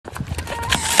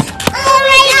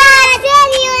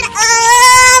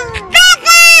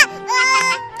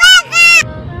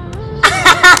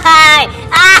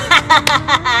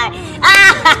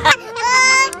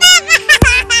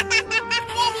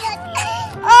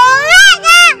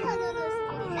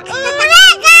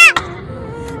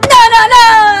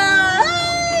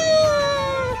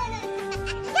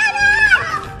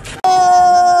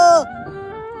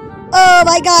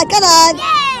God, come on. No.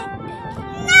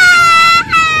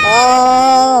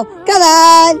 Oh, come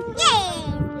on.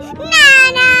 No,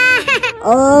 no.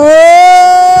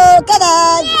 Oh, come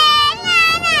on.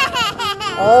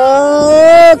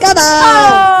 Oh, come on.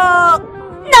 Oh.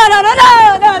 No, no, no, no,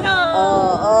 no, no.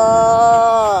 Oh.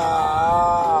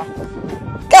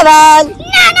 Come on.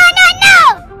 No, no, no, no.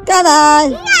 Come on.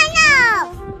 No, no.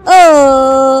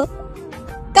 Oh.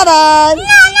 Come on. No,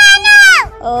 no, no.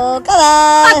 Oh, come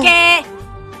on. Okay.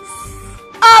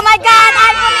 Oh my God,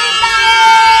 I'm really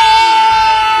tired.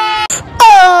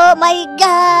 Oh my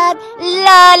God,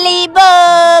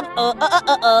 lollipop.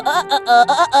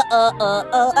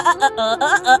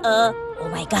 Oh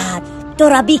my God,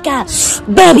 Torabika,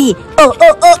 baby. Oh.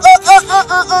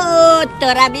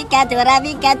 Torabika. Oh,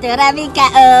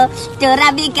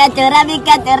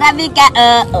 Torabika.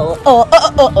 Oh.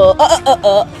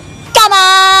 Come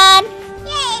on.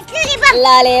 Yay,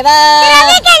 lollipop.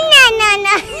 Torabika, no.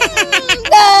 No.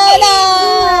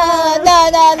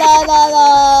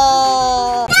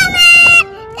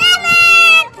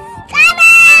 Come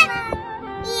on.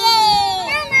 Yay.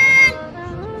 Come on.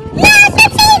 No,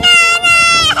 Sasina.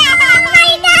 Oh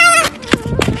my God.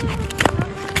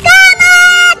 Come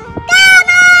on.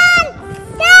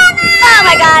 Oh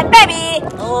my God, baby.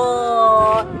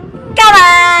 Oh. Come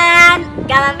on,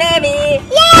 baby.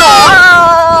 Yay.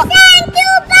 Oh. Thank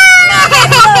you,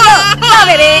 No,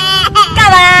 baby.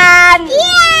 Come on.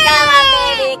 Yeah. Come on,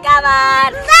 baby. Come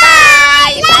on.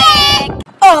 Bye.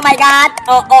 Oh my God.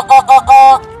 Oh.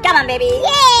 Come on, baby. Yeah.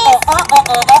 Oh.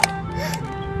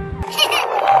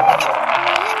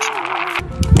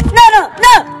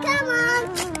 No. Come on.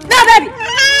 No, baby.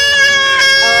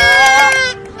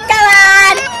 Come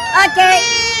on. Okay.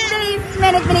 Please,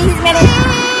 minute.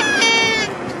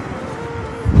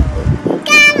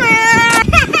 Come on.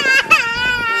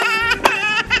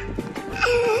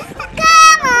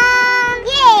 Come on.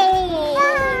 Yay.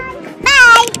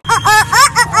 Bye.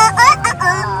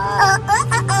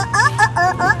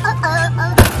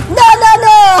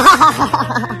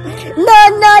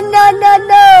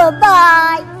 No.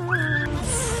 Bye.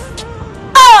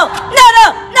 Oh, no,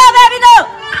 baby,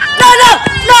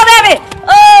 no, baby.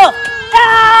 Oh,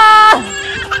 come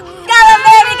on,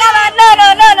 baby, come on.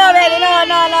 No, baby, no.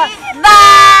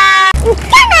 Bye.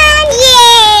 Come on,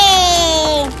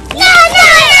 yay. No.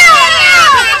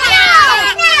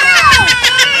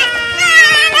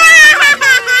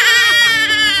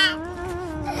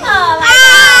 Oh my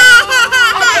God.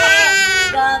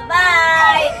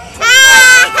 Goodbye.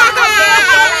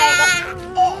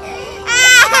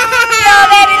 No,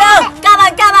 baby, no. Come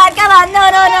on. No.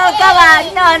 Come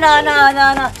on.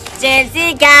 No.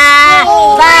 Jessica.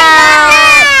 Bye.